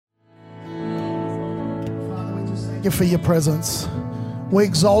thank you for your presence. We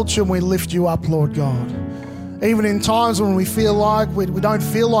exalt you and we lift you up, Lord God. Even in times when we feel like we don't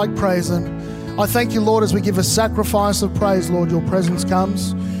feel like praising, I thank you, Lord, as we give a sacrifice of praise, Lord, your presence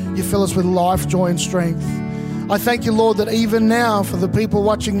comes. You fill us with life, joy, and strength. I thank you, Lord, that even now for the people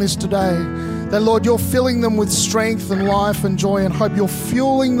watching this today, that, Lord, you're filling them with strength and life and joy and hope. You're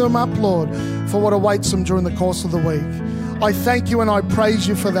fueling them up, Lord, for what awaits them during the course of the week. I thank you and I praise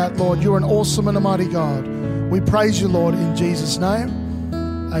you for that, Lord. You're an awesome and a mighty God. We praise you, Lord, in Jesus' name.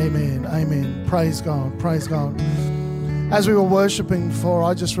 Amen. Amen. Praise God. Praise God. As we were worshiping before,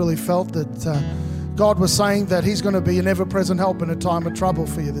 I just really felt that God was saying that he's going to be an ever-present help in a time of trouble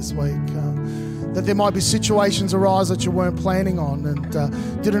for you this week. That there might be situations arise that you weren't planning on and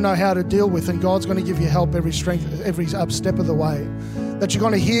didn't know how to deal with, and God's going to give you help every step of the way. That you're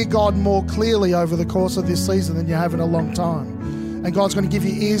going to hear God more clearly over the course of this season than you have in a long time. And God's going to give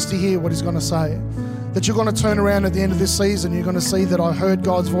you ears to hear what he's going to say. That you're going to turn around at the end of this season, you're going to see that I heard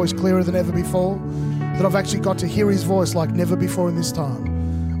God's voice clearer than ever before, that I've actually got to hear his voice like never before in this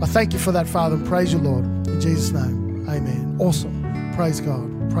time. I thank you for that, Father, and praise you, Lord. In Jesus' name, amen. Awesome. Praise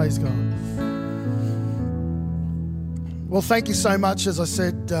God. Praise God. Well, thank you so much, as I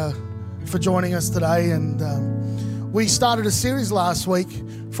said, for joining us today. And we started a series last week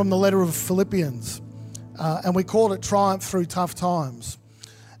from the letter of Philippians, and we called it Triumph Through Tough Times.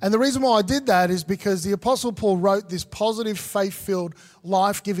 And the reason why I did that is because the Apostle Paul wrote this positive, faith-filled,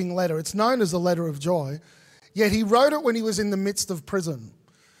 life-giving letter. It's known as the letter of joy, yet he wrote it when he was in the midst of prison.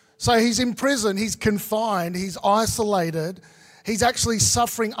 So he's in prison, he's confined, he's isolated, he's actually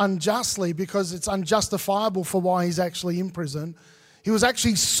suffering unjustly because it's unjustifiable for why he's actually in prison. He was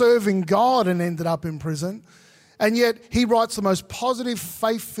actually serving God and ended up in prison. And yet he writes the most positive,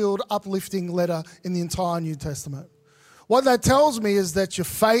 faith-filled, uplifting letter in the entire New Testament. What that tells me is that your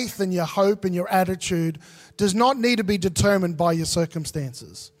faith and your hope and your attitude does not need to be determined by your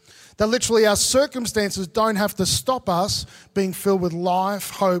circumstances. That literally our circumstances don't have to stop us being filled with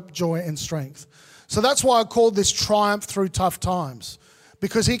life, hope, joy, and strength. So that's why I called this Triumph Through Tough Times,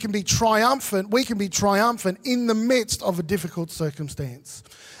 because he can be triumphant, we can be triumphant in the midst of a difficult circumstance.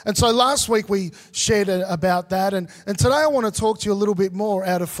 And so last week we shared about that, and today I want to talk to you a little bit more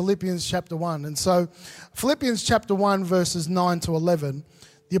out of Philippians chapter 1. And so Philippians chapter 1 verses 9 to 11,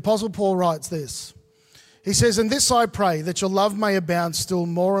 the Apostle Paul writes this. He says, "And this I pray, that your love may abound still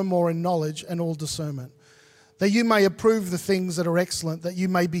more and more in knowledge and all discernment, that you may approve the things that are excellent, that you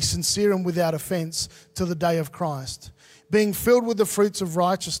may be sincere and without offense to the day of Christ, being filled with the fruits of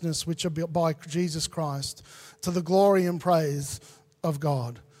righteousness which are by Jesus Christ, to the glory and praise of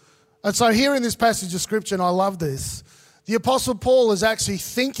God." And so here in this passage of Scripture, and I love this, the Apostle Paul is actually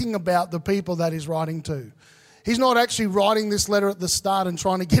thinking about the people that he's writing to. He's not actually writing this letter at the start and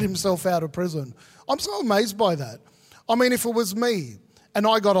trying to get himself out of prison. I'm so amazed by that. I mean, if it was me and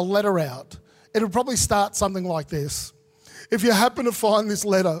I got a letter out, it would probably start something like this. If you happen to find this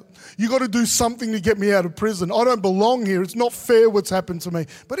letter, you got to do something to get me out of prison. I don't belong here. It's not fair what's happened to me.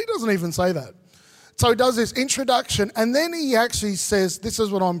 But he doesn't even say that. So he does this introduction, and then he actually says, this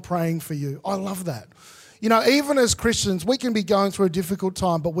is what I'm praying for you. I love that. You know, even as Christians, we can be going through a difficult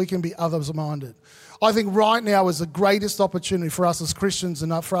time, but we can be others-minded. I think right now is the greatest opportunity for us as Christians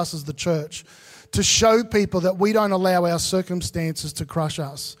and for us as the church to show people that we don't allow our circumstances to crush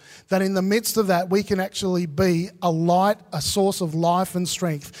us. That in the midst of that, we can actually be a light, a source of life and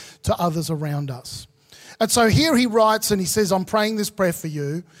strength to others around us. And so here he writes and he says, I'm praying this prayer for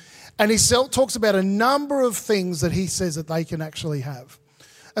you. And he talks about a number of things that he says that they can actually have.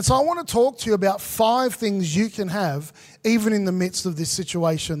 And so I want to talk to you about 5 things you can have even in the midst of this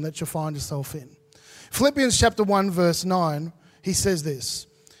situation that you find yourself in. Philippians chapter 1 verse 9, he says this.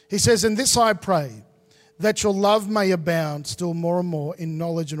 He says, "And this I pray, that your love may abound still more and more in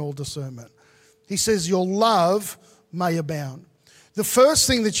knowledge and all discernment." He says your love may abound. The first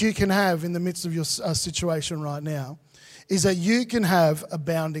thing that you can have in the midst of your situation right now is that you can have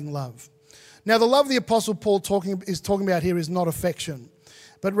abounding love. Now, the love the Apostle Paul is talking about here is not affection,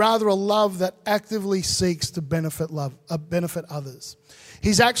 but rather a love that actively seeks to benefit others.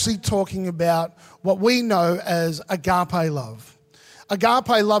 He's actually talking about what we know as agape love.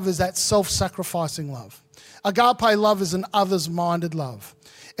 Agape love is that self-sacrificing love. Agape love is an others-minded love.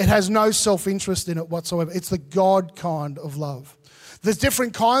 It has no self-interest in it whatsoever. It's the God kind of love. There's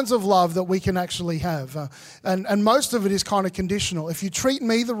different kinds of love that we can actually have. And most of it is kind of conditional. If you treat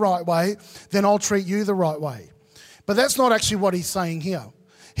me the right way, then I'll treat you the right way. But that's not actually what he's saying here.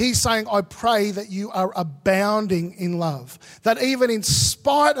 He's saying, I pray that you are abounding in love. That even in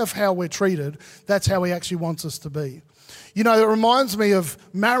spite of how we're treated, that's how he actually wants us to be. You know, it reminds me of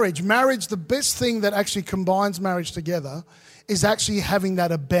marriage. Marriage, the best thing that actually combines marriage together is actually having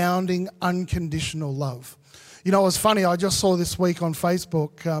that abounding, unconditional love. You know, it was funny, I just saw this week on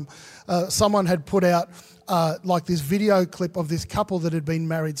Facebook, someone had put out like this video clip of this couple that had been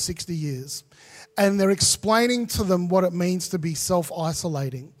married 60 years. And they're explaining to them what it means to be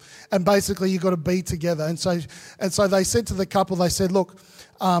self-isolating. And basically you've got to be together. And so they said to the couple, they said, look,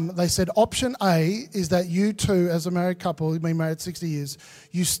 they said option A is that you two as a married couple, you've been married 60 years,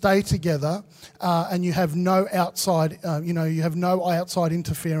 you stay together and you have no outside, you have no outside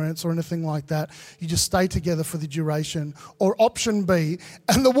interference or anything like that. You just stay together for the duration. Or option B,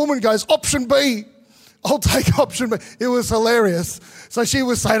 and the woman goes, option B. I'll take option B. It was hilarious. So she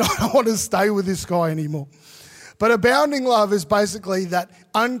was saying, I don't want to stay with this guy anymore. But abounding love is basically that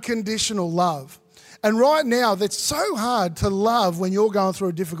unconditional love. And right now, that's so hard to love when you're going through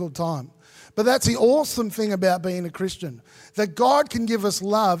a difficult time. But that's the awesome thing about being a Christian, that God can give us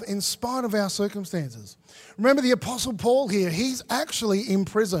love in spite of our circumstances. Remember the Apostle Paul here, he's actually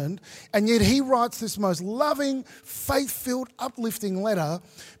imprisoned, and yet he writes this most loving, faith-filled, uplifting letter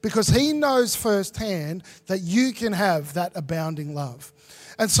because he knows firsthand that you can have that abounding love.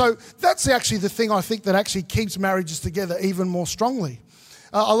 And so that's actually the thing I think that actually keeps marriages together even more strongly.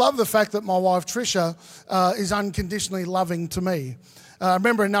 I love the fact that my wife Tricia is unconditionally loving to me. I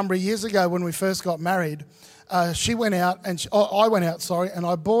remember a number of years ago when we first got married, I went out, and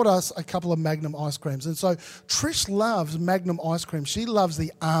I bought us a couple of Magnum ice creams. And so Trish loves Magnum ice cream. She loves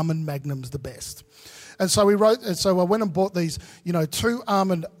the almond Magnums the best. And so I went and bought these, 2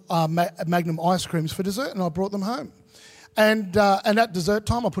 almond Magnum ice creams for dessert, and I brought them home. And at dessert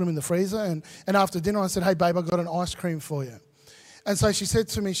time, I put them in the freezer, and after dinner I said, hey babe, I got an ice cream for you. And so she said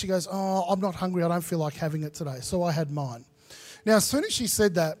to me, she goes, oh, I'm not hungry, I don't feel like having it today. So I had mine. Now, as soon as she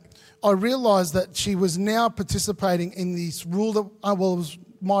said that, I realised that she was now participating in this rule that, it was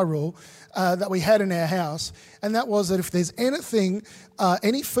my rule, that we had in our house, and that was that if there's anything,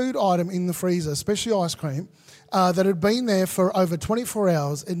 any food item in the freezer, especially ice cream, that had been there for over 24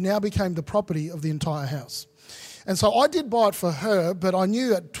 hours, it now became the property of the entire house. And so I did buy it for her, but I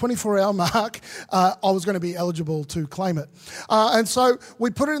knew at 24-hour mark I was going to be eligible to claim it. And so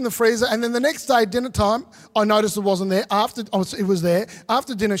we put it in the freezer, and then the next day, dinner time, I noticed it wasn't there. It was there.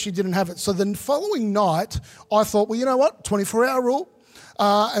 After dinner, she didn't have it. So the following night, I thought, well, you know what, 24-hour rule.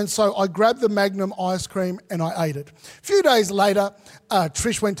 And so I grabbed the Magnum ice cream and I ate it. A few days later,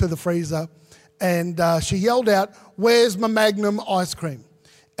 Trish went to the freezer and she yelled out, where's my Magnum ice cream?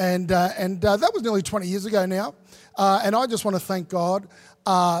 And that was nearly 20 years ago now. And I just want to thank God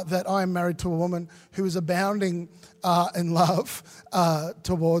that I am married to a woman who is abounding in love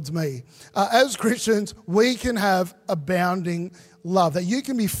towards me. As Christians, we can have abounding love, that you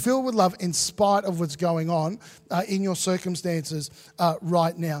can be filled with love in spite of what's going on in your circumstances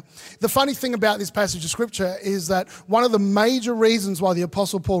right now. The funny thing about this passage of Scripture is that one of the major reasons why the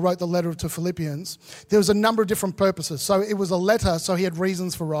Apostle Paul wrote the letter to Philippians, there was a number of different purposes. So it was a letter, so he had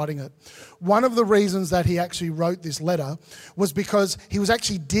reasons for writing it. One of the reasons that he actually wrote this letter was because he was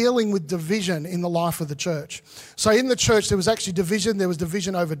actually dealing with division in the life of the church. So in the church, there was actually division. There was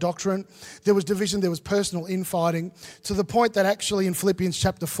division over doctrine. There was division. There was personal infighting, to the point that actually in Philippians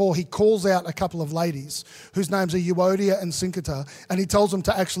chapter 4, he calls out a couple of ladies whose names are Euodia and Syntyche, and he tells them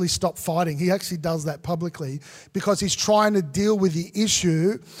to actually stop fighting. He actually does that publicly because he's trying to deal with the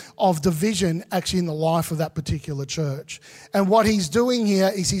issue of division actually in the life of that particular church. And what he's doing here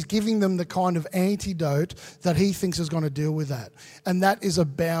is he's giving them the kind of antidote that he thinks is going to deal with that. And that is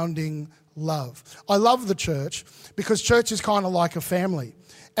abounding love. I love the church because church is kind of like a family.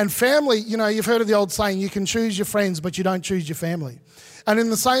 And family, you've heard of the old saying, you can choose your friends, but you don't choose your family. And in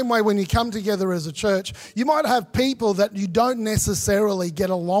the same way, when you come together as a church, you might have people that you don't necessarily get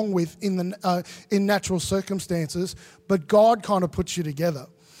along with in natural circumstances, but God kind of puts you together.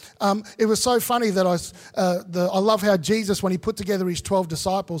 It was so funny that I love how Jesus, when he put together his 12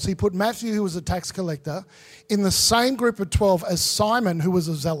 disciples, he put Matthew, who was a tax collector, in the same group of 12 as Simon, who was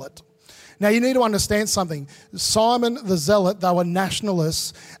a zealot. Now, you need to understand something. Simon the Zealot, they were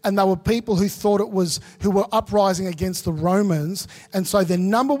nationalists, and they were people who were uprising against the Romans, and so their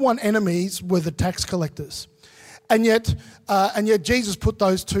number one enemies were the tax collectors. And yet Jesus put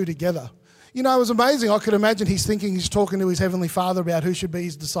those two together. You know, it was amazing. I could imagine he's talking to his Heavenly Father about who should be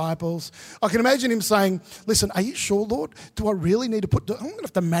his disciples. I can imagine him saying, listen, are you sure, Lord? Do I really need to I'm going to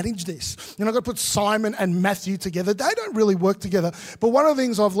have to manage this. You know, I've got to put Simon and Matthew together. They don't really work together. But one of the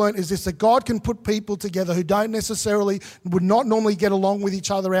things I've learned is this, that God can put people together who would not normally get along with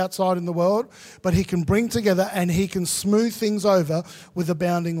each other outside in the world, but he can bring together and he can smooth things over with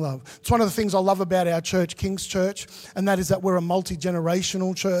abounding love. It's one of the things I love about our church, King's Church, and that is that we're a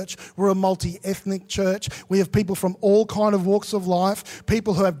multi-generational church. We're a multi-ethnic church. We have people from all kind of walks of life,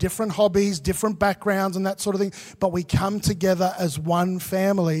 people who have different hobbies, different backgrounds and that sort of thing, but we come together as one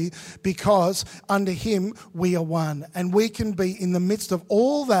family because under him we are one. And we can be in the midst of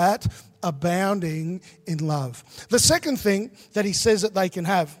all that abounding in love. The second thing that he says that they can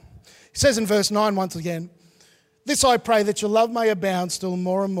have, he says in verse 9 once again, this I pray that your love may abound still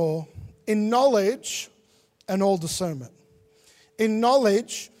more and more in knowledge and all discernment. In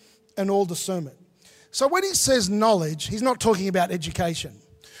knowledge and all discernment. So when he says knowledge, he's not talking about education.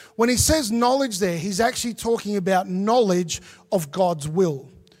 When he says knowledge there, he's actually talking about knowledge of God's will.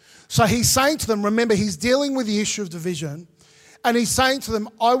 So he's saying to them, remember, he's dealing with the issue of division, and he's saying to them,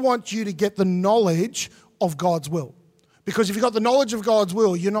 I want you to get the knowledge of God's will. Because if you've got the knowledge of God's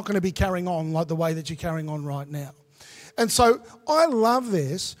will, you're not going to be carrying on like the way that you're carrying on right now. And so I love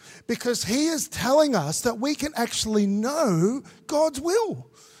this because he is telling us that we can actually know God's will.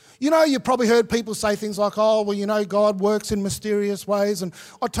 You know, you've probably heard people say things like, oh, well, you know, God works in mysterious ways. And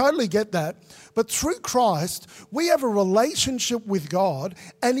I totally get that. But through Christ, we have a relationship with God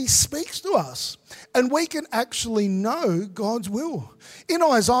and he speaks to us. And we can actually know God's will. In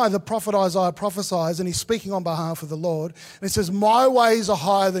Isaiah, the prophet Isaiah prophesies, and he's speaking on behalf of the Lord. And it says, my ways are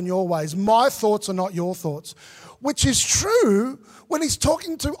higher than your ways. My thoughts are not your thoughts. Which is true when he's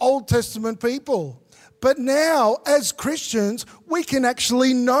talking to Old Testament people. But now, as Christians, we can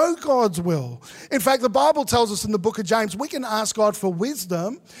actually know God's will. In fact, the Bible tells us in the book of James, we can ask God for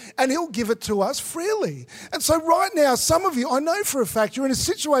wisdom and he'll give it to us freely. And so right now, some of you, I know for a fact, you're in a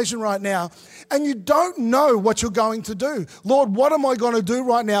situation right now and you don't know what you're going to do. Lord, what am I going to do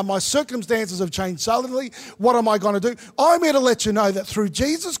right now? My circumstances have changed suddenly. What am I going to do? I'm here to let you know that through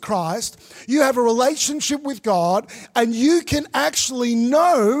Jesus Christ, you have a relationship with God and you can actually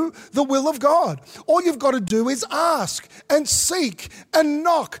know the will of God. All you've got to do is ask and seek and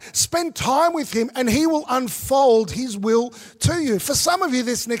knock. Spend time with him and he will unfold his will to you. For some of you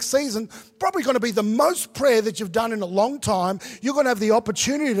this next season, probably going to be the most prayer that you've done in a long time. You're going to have the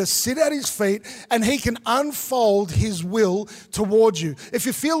opportunity to sit at his feet and he can unfold his will towards you. If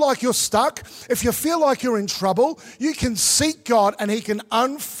you feel like you're stuck, if you feel like you're in trouble, you can seek God and he can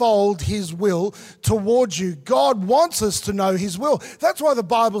unfold his will towards you. God wants us to know his will. That's why the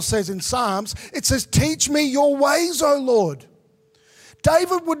Bible says in Psalms, it says, teach me your ways, O Lord.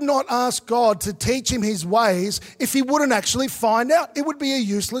 David would not ask God to teach him his ways if he wouldn't actually find out. It would be a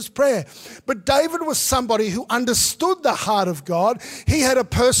useless prayer. But David was somebody who understood the heart of God. He had a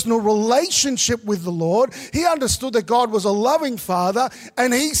personal relationship with the Lord. He understood that God was a loving Father,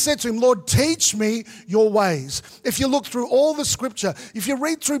 and he said to him, Lord, teach me your ways. If you look through all the scripture, if you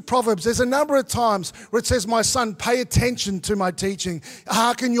read through Proverbs, there's a number of times where it says, my son, pay attention to my teaching.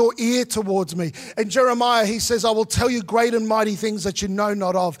 Hearken your ear towards me. And Jeremiah, he says, I will tell you great and mighty things that you know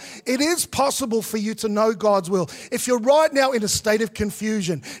not of. It is possible for you to know God's will. If you're right now in a state of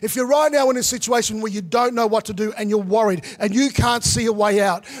confusion, if you're right now in a situation where you don't know what to do and you're worried and you can't see a way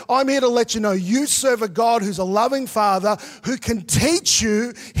out, I'm here to let you know you serve a God who's a loving Father who can teach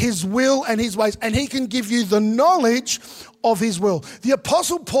you his will and his ways, and he can give you the knowledge of his will. The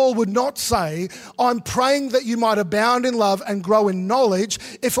Apostle Paul would not say, I'm praying that you might abound in love and grow in knowledge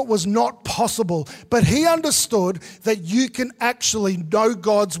if it was not possible. But he understood that you can actually know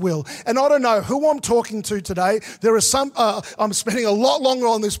God's will. And I don't know who I'm talking to today. There are some, I'm spending a lot longer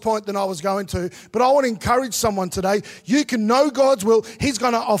on this point than I was going to, but I want to encourage someone today. You can know God's will. He's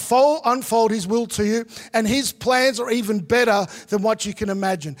going to unfold his will to you, and his plans are even better than what you can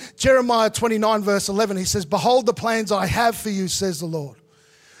imagine. Jeremiah 29 verse 11, he says, behold the plans I have for you, says the Lord.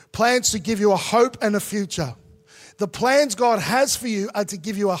 Plans to give you a hope and a future. The plans God has for you are to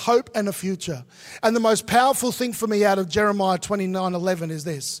give you a hope and a future. And the most powerful thing for me out of Jeremiah 29:11 is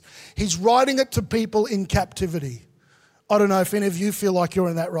this. He's writing it to people in captivity. I don't know if any of you feel like you're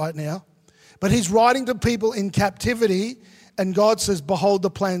in that right now, but he's writing to people in captivity, and God says, behold the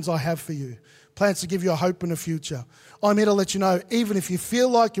plans I have for you. Plans to give you a hope and a future. I'm here to let you know, even if you feel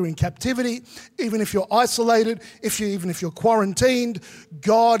like you're in captivity, even if you're isolated, even if you're quarantined,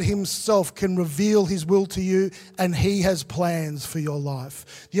 God himself can reveal his will to you, and he has plans for your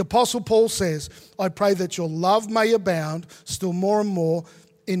life. The Apostle Paul says, I pray that your love may abound still more and more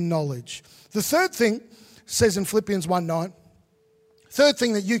in knowledge. The third thing says in Philippians 1:9, third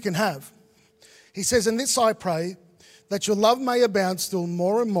thing that you can have, he says, "In this I pray, that your love may abound still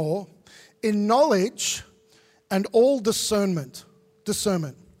more and more in knowledge and all discernment."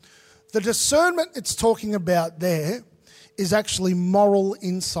 Discernment. The discernment it's talking about there is actually moral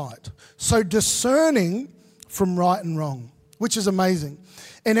insight. So discerning from right and wrong, which is amazing.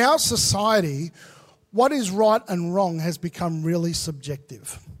 In our society, what is right and wrong has become really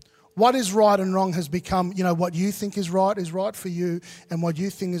subjective. What is right and wrong has become, what you think is right for you, and what you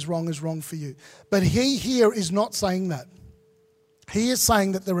think is wrong for you. But he here is not saying that. He is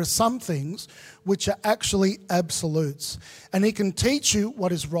saying that there are some things which are actually absolutes, and he can teach you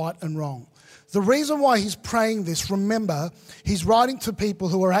what is right and wrong. The reason why he's praying this, remember, he's writing to people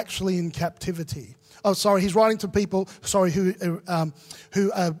who are actually in captivity. He's writing to people,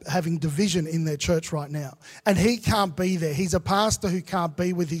 who are having division in their church right now. And he can't be there. He's a pastor who can't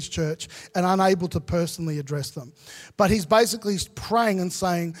be with his church and unable to personally address them. But he's basically praying and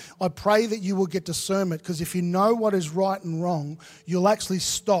saying, I pray that you will get discernment, because if you know what is right and wrong, you'll actually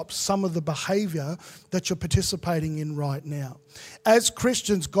stop some of the behaviour that you're participating in right now. As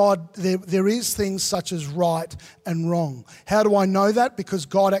Christians, there is things such as right and wrong. How do I know that? Because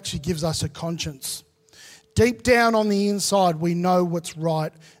God actually gives us a conscience. Deep down on the inside, we know what's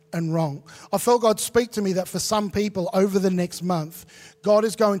right and wrong. I felt God speak to me that for some people over the next month, God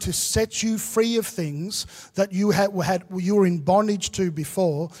is going to set you free of things that you were in bondage to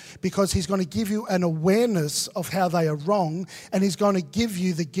before, because he's going to give you an awareness of how they are wrong, and he's going to give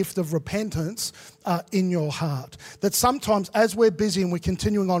you the gift of repentance in your heart. That sometimes as we're busy and we're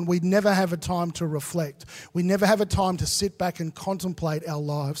continuing on, we never have a time to reflect. We never have a time to sit back and contemplate our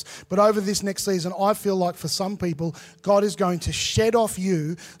lives. But over this next season, I feel like for some people, God is going to shed off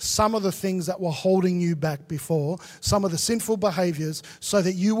you some of the things that were holding you back before, some of the sinful behaviours, so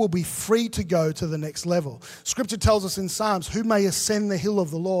that you will be free to go to the next level. Scripture tells us in Psalms, who may ascend the hill of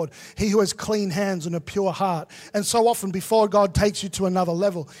the Lord? He who has clean hands and a pure heart. And so often before God takes you to another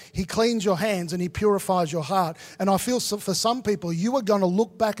level, he cleans your hands and he purifies your heart. And I feel for some people, you are going to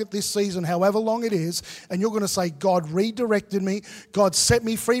look back at this season, however long it is, and you're going to say, God redirected me, God set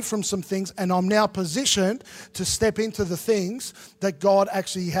me free from some things, and I'm now positioned to step into the things that God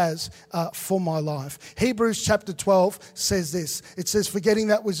actually has for my life. Hebrews chapter 12 says this. It says, forgetting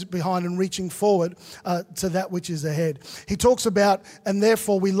that which is behind and reaching forward to that which is ahead. He talks about, and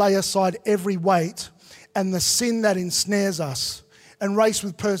therefore we lay aside every weight and the sin that ensnares us, and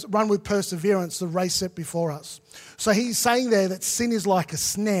run with perseverance the race set before us. So he's saying there that sin is like a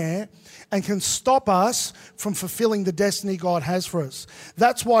snare and can stop us from fulfilling the destiny God has for us.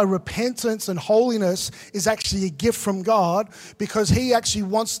 That's why repentance and holiness is actually a gift from God, because he actually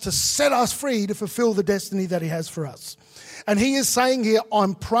wants to set us free to fulfill the destiny that he has for us. And he is saying here,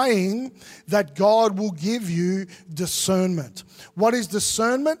 I'm praying that God will give you discernment. What is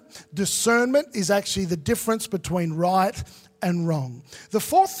discernment? Discernment is actually the difference between right and wrong. The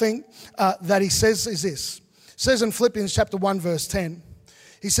fourth thing that he says is this. It says in Philippians chapter 1 verse 10,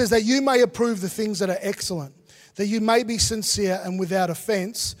 he says that you may approve the things that are excellent, that you may be sincere and without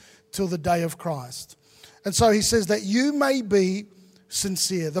offence till the day of Christ. And so he says that you may be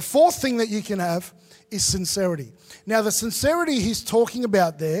sincere. The fourth thing that you can have is sincerity. Now the sincerity he's talking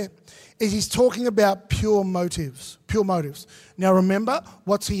about there is he's talking about pure motives. Pure motives. Now remember,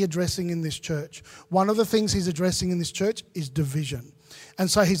 what's he addressing in this church? One of the things he's addressing in this church is division. And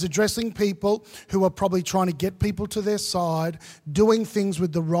so he's addressing people who are probably trying to get people to their side, doing things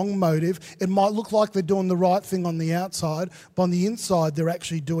with the wrong motive. It might look like they're doing the right thing on the outside, but on the inside they're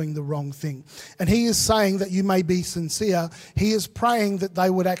actually doing the wrong thing. And he is saying that you may be sincere. He is praying that they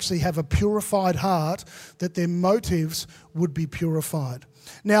would actually have a purified heart, that their motives would be purified.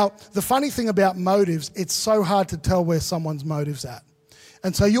 Now, the funny thing about motives, it's so hard to tell where someone's motive's at.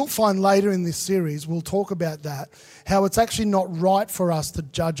 And so you'll find later in this series, we'll talk about that, how it's actually not right for us to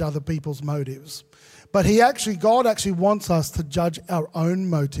judge other people's motives. But God actually wants us to judge our own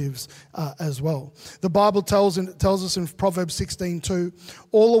motives as well. The Bible tells us in Proverbs 16:2,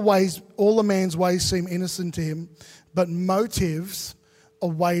 all a man's ways seem innocent to him, but motives are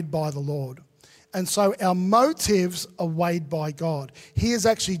weighed by the Lord. And so our motives are weighed by God. He is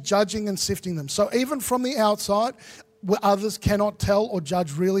actually judging and sifting them. So even from the outside, where others cannot tell or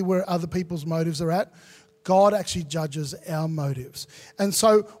judge really where other people's motives are at, God actually judges our motives. And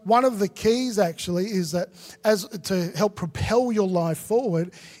so one of the keys actually is that to help propel your life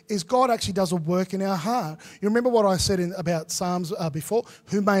forward is God actually does a work in our heart. You remember what I said about Psalms before?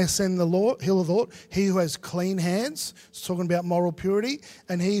 Who may ascend the hill of the Lord? He who has clean hands, it's talking about moral purity,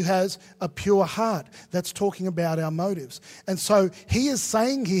 and he who has a pure heart. That's talking about our motives. And so he is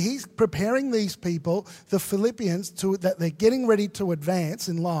saying here, he's preparing these people, the Philippians, that they're getting ready to advance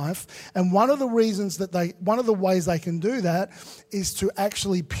in life. And one of the ways they can do that is to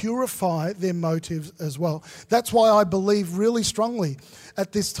actually purify their motives as well. That's why I believe really strongly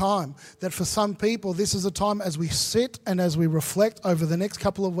at this time that for some people, this is a time as we sit and as we reflect over the next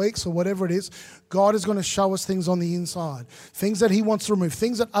couple of weeks or whatever it is, God is going to show us things on the inside, things that he wants to remove,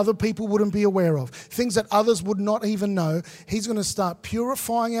 things that other people wouldn't be aware of, things that others would not even know. He's going to start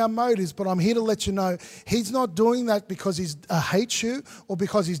purifying our motives, but I'm here to let you know he's not doing that because he hates you or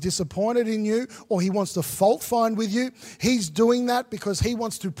because he's disappointed in you or he wants to fault find with you. He's doing that because he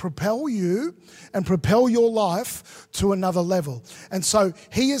wants to propel you and propel your life to another level. And so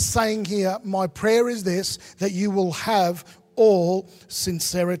he is saying here, my prayer is this, that you will have all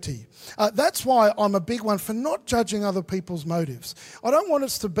sincerity. That's why I'm a big one for not judging other people's motives. I don't want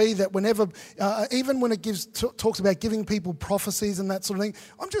us to be that whenever, even when it talks about giving people prophecies and that sort of thing,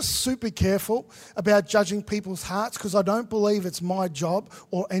 I'm just super careful about judging people's hearts because I don't believe it's my job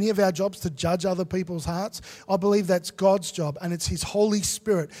or any of our jobs to judge other people's hearts. I believe that's God's job and it's his Holy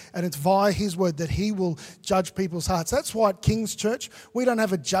Spirit and it's via his word that he will judge people's hearts. That's why at King's Church, we don't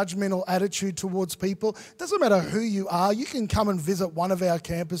have a judgmental attitude towards people. It doesn't matter who you are. You can come and visit one of our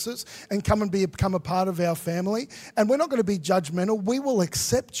campuses and come and become a part of our family. And we're not going to be judgmental. We will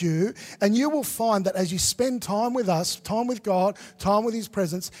accept you. And you will find that as you spend time with us, time with God, time with his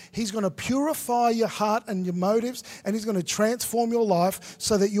presence, he's going to purify your heart and your motives, and he's going to transform your life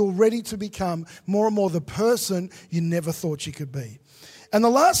so that you're ready to become more and more the person you never thought you could be. And the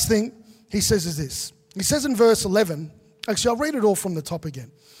last thing he says is this. He says in verse 11, actually I'll read it all from the top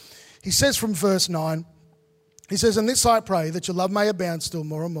again. He says from verse 9, he says, "And this I pray, that your love may abound still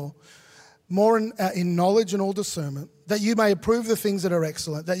more and more in knowledge and all discernment, that you may approve the things that are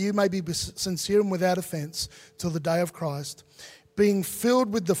excellent, that you may be sincere and without offence till the day of Christ, being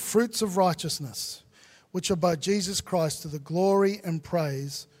filled with the fruits of righteousness, which are by Jesus Christ to the glory and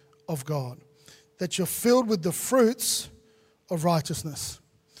praise of God." That you're filled with the fruits of righteousness.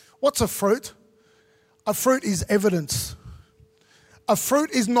 What's a fruit? A fruit is evidence. A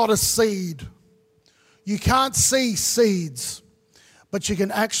fruit is not a seed. You can't see seeds, but you can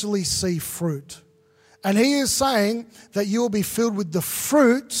actually see fruit. And he is saying that you will be filled with the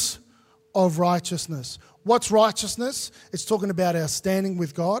fruits of righteousness. What's righteousness? It's talking about our standing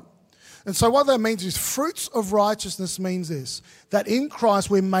with God. And so what that means is fruits of righteousness means this, that in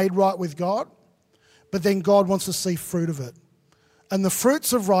Christ we're made right with God, but then God wants to see fruit of it. And the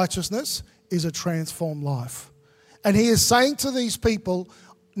fruits of righteousness is a transformed life. And he is saying to these people,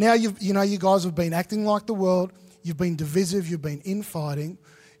 now you guys have been acting like the world, you've been divisive, you've been infighting.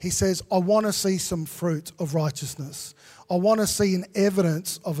 He says, I want to see some fruit of righteousness. I want to see an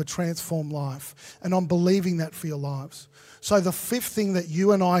evidence of a transformed life. And I'm believing that for your lives. So the fifth thing that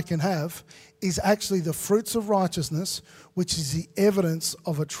you and I can have is actually the fruits of righteousness, which is the evidence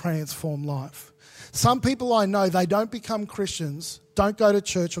of a transformed life. Some people I know, they don't become Christians, don't go to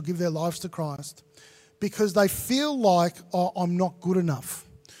church or give their lives to Christ because they feel like, oh, I'm not good enough.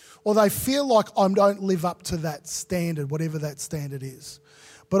 Or they feel like I don't live up to that standard, whatever that standard is.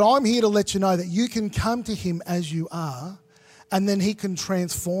 But I'm here to let you know that you can come to him as you are, and then he can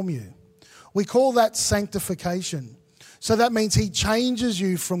transform you. We call that sanctification. So that means he changes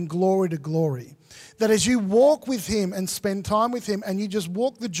you from glory to glory. That as you walk with him and spend time with him and you just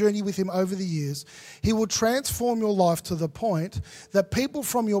walk the journey with him over the years, he will transform your life to the point that people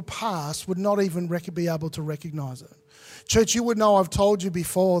from your past would not even be able to recognize it. Church, you would know I've told you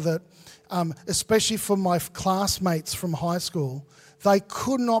before that, especially for my classmates from high school, they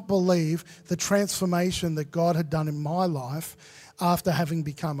could not believe the transformation that God had done in my life after having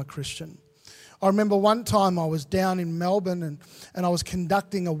become a Christian. I remember one time I was down in Melbourne and I was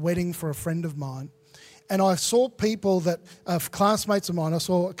conducting a wedding for a friend of mine. And I saw people that, classmates of mine, I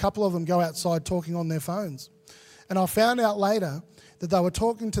saw a couple of them go outside talking on their phones. And I found out later that they were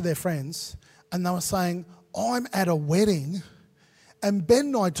talking to their friends and they were saying, I'm at a wedding and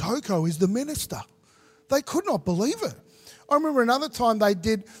Ben Naitoko is the minister. They could not believe it. I remember another time they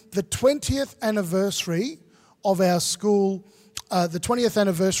did the 20th anniversary of our school, the 20th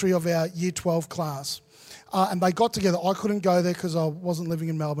anniversary of our Year 12 class. and they got together. I couldn't go there because I wasn't living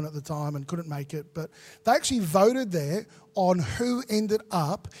in Melbourne at the time and couldn't make it. But they actually voted there on who ended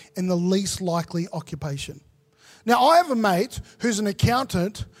up in the least likely occupation. Now, I have a mate who's an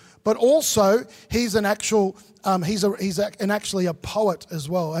accountant, but also he's an actual actually a poet as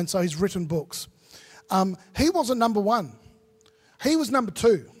well, and so he's written books. He wasn't number one. He was number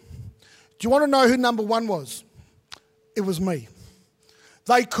two. Do you want to know who number one was? It was me.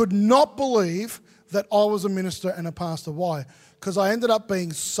 They could not believe that I was a minister and a pastor. Why? Because I ended up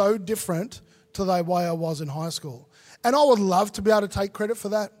being so different to the way I was in high school. And I would love to be able to take credit for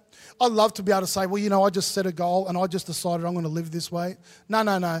that. I'd love to be able to say, well, I just set a goal and I just decided I'm going to live this way.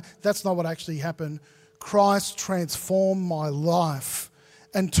 No. That's not what actually happened. Christ transformed my life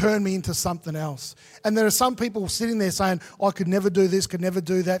and turned me into something else. And there are some people sitting there saying, I could never do this, could never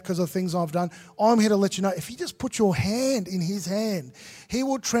do that because of things I've done. I'm here to let you know, if you just put your hand in his hand, he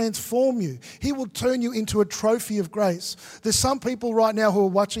will transform you. He will turn you into a trophy of grace. There's some people right now who are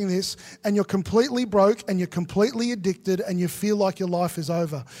watching this and you're completely broke and you're completely addicted and you feel like your life is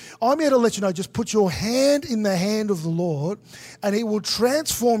over. I'm here to let you know, just put your hand in the hand of the Lord and he will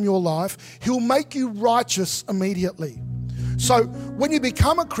transform your life. He'll make you righteous immediately. So when you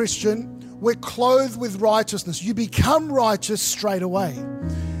become a Christian, we're clothed with righteousness. You become righteous straight away.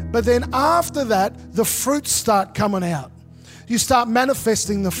 But then after that, the fruits start coming out. You start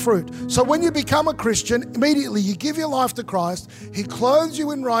manifesting the fruit. So when you become a Christian, immediately you give your life to Christ. He clothes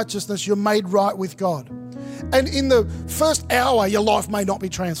you in righteousness. You're made right with God. And in the first hour, your life may not be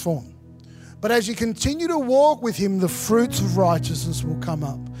transformed. But as you continue to walk with him, the fruits of righteousness will come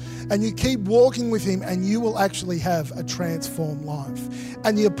up. And you keep walking with him and you will actually have a transformed life.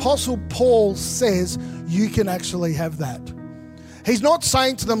 And the Apostle Paul says you can actually have that. He's not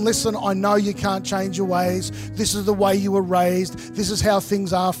saying to them, listen, I know you can't change your ways. This is the way you were raised. This is how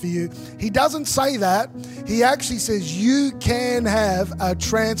things are for you. He doesn't say that. He actually says you can have a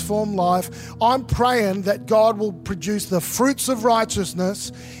transformed life. I'm praying that God will produce the fruits of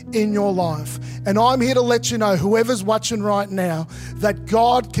righteousness in your life. And I'm here to let you know, whoever's watching right now, that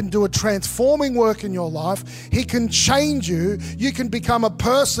God can do a transforming work in your life. He can change you. You can become a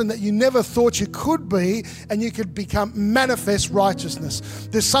person that you never thought you could be, and you could become manifest righteousness.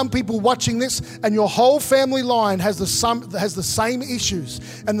 There's some people watching this and your whole family line has the same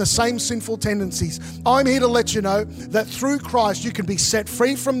issues and the same sinful tendencies. I'm here to let you know that through Christ you can be set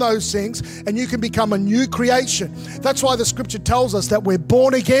free from those things and you can become a new creation. That's why the scripture tells us that we're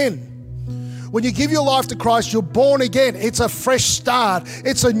born again. When you give your life to Christ, you're born again. It's a fresh start.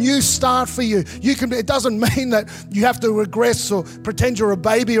 It's a new start for you. It doesn't mean that you have to regress or pretend you're a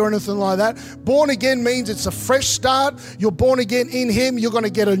baby or anything like that. Born again means it's a fresh start. You're born again in him. You're going to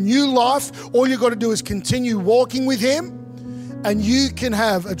get a new life. All you've got to do is continue walking with him and you can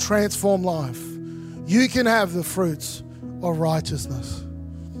have a transformed life. You can have the fruits of righteousness.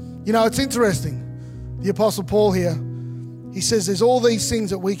 It's interesting. The Apostle Paul here, he says there's all these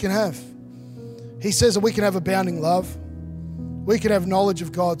things that we can have. He says that we can have abounding love. We can have knowledge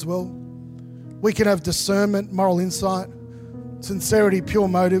of God's will. We can have discernment, moral insight, sincerity, pure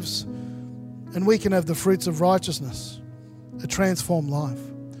motives. And we can have the fruits of righteousness, a transformed life.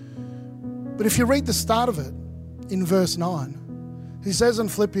 But if you read the start of it in verse 9, he says in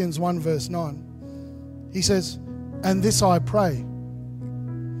Philippians 1 verse 9, he says, and this I pray.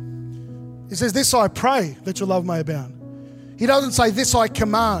 He says, this I pray that your love may abound. He doesn't say, this I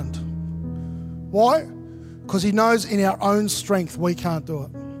command. Why? Because he knows in our own strength we can't do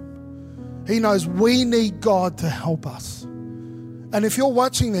it. He knows we need God to help us. And if you're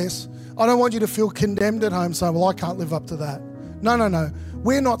watching this, I don't want you to feel condemned at home saying, well, I can't live up to that. No.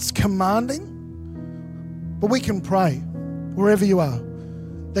 We're not commanding, but we can pray wherever you are,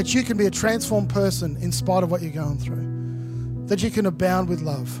 that you can be a transformed person in spite of what you're going through, that you can abound with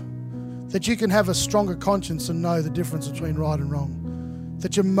love, that you can have a stronger conscience and know the difference between right and wrong,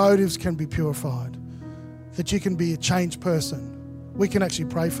 that your motives can be purified, that you can be a changed person. We can actually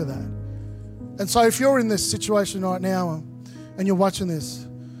pray for that. And so if you're in this situation right now and you're watching this,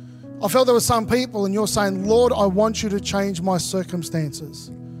 I felt there were some people and you're saying, Lord, I want you to change my circumstances.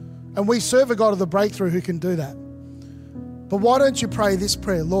 And we serve a God of the breakthrough who can do that. But why don't you pray this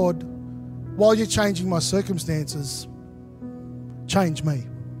prayer, Lord, while you're changing my circumstances, change me.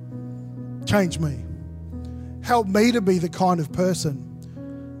 Change me. Help me to be the kind of person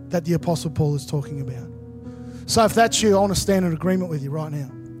that the Apostle Paul is talking about. So if that's you, I want to stand in agreement with you right now.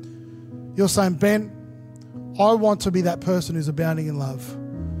 You're saying, Ben, I want to be that person who's abounding in love.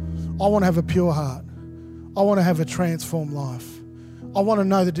 I want to have a pure heart. I want to have a transformed life. I want to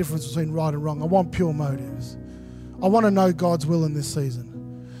know the difference between right and wrong. I want pure motives. I want to know God's will in this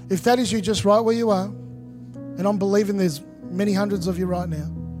season. If that is you just right where you are, And I'm believing there's many hundreds of you right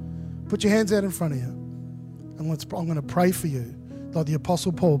now. Put your hands out in front of you. And I'm going to pray for you like the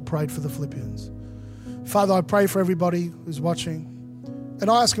Apostle Paul prayed for the Philippians. Father, I pray for everybody who's watching. And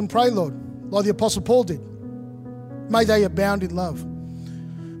I ask and pray, Lord, like the Apostle Paul did. May they abound in love.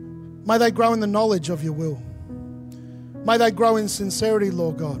 May they grow in the knowledge of your will. May they grow in sincerity,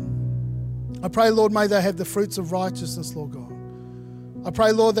 Lord God. I pray, Lord, may they have the fruits of righteousness, Lord God. I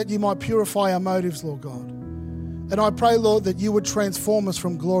pray, Lord, that you might purify our motives, Lord God. And I pray, Lord, that you would transform us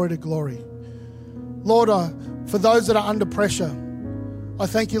from glory to glory. Lord, for those that are under pressure, I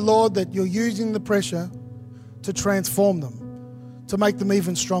thank you, Lord, that you're using the pressure to transform them, to make them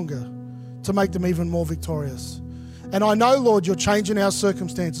even stronger, to make them even more victorious. And I know, Lord, you're changing our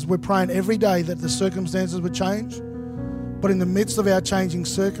circumstances. We're praying every day that the circumstances would change. But in the midst of our changing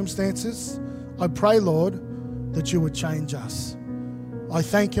circumstances, I pray, Lord, that you would change us. I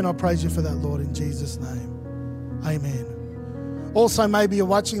thank you and I praise you for that, Lord, in Jesus' name. Amen. Also, maybe you're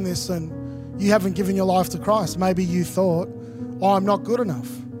watching this and you haven't given your life to Christ. Maybe you thought, oh, I'm not good enough.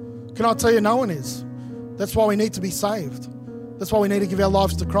 Can I tell you, no one is. That's why we need to be saved. That's why we need to give our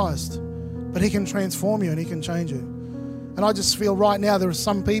lives to Christ. But he can transform you and he can change you. And I just feel right now there are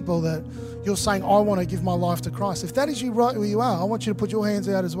some people that you're saying, I want to give my life to Christ. If that is you right where you are, I want you to put your hands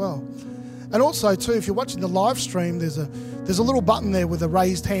out as well. And also too, if you're watching the live stream, there's a little button there with a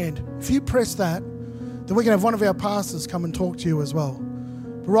raised hand. If you press that, then we can have one of our pastors come and talk to you as well.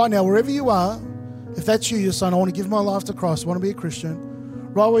 But right now, wherever you are, if that's you, you're saying, I want to give my life to Christ, I want to be a Christian,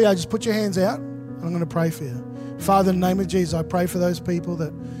 right where you are, just put your hands out and I'm going to pray for you. Father, in the name of Jesus, I pray for those people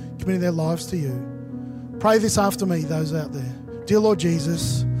that committed their lives to you. Pray this after me, those out there. Dear Lord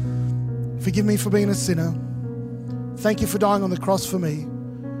Jesus, forgive me for being a sinner. Thank you for dying on the cross for me.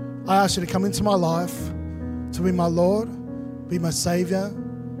 I ask you to come into my life, to be my Lord, be my Savior,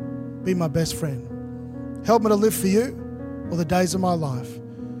 be my best friend. Help me to live for you all the days of my life.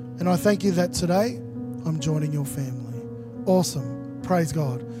 And I thank you that today I'm joining your family. Awesome. Praise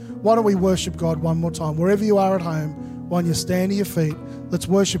God. Why don't we worship God one more time? Wherever you are at home, while you stand to your feet, let's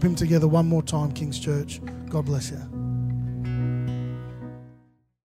worship him together one more time, King's Church. God bless you.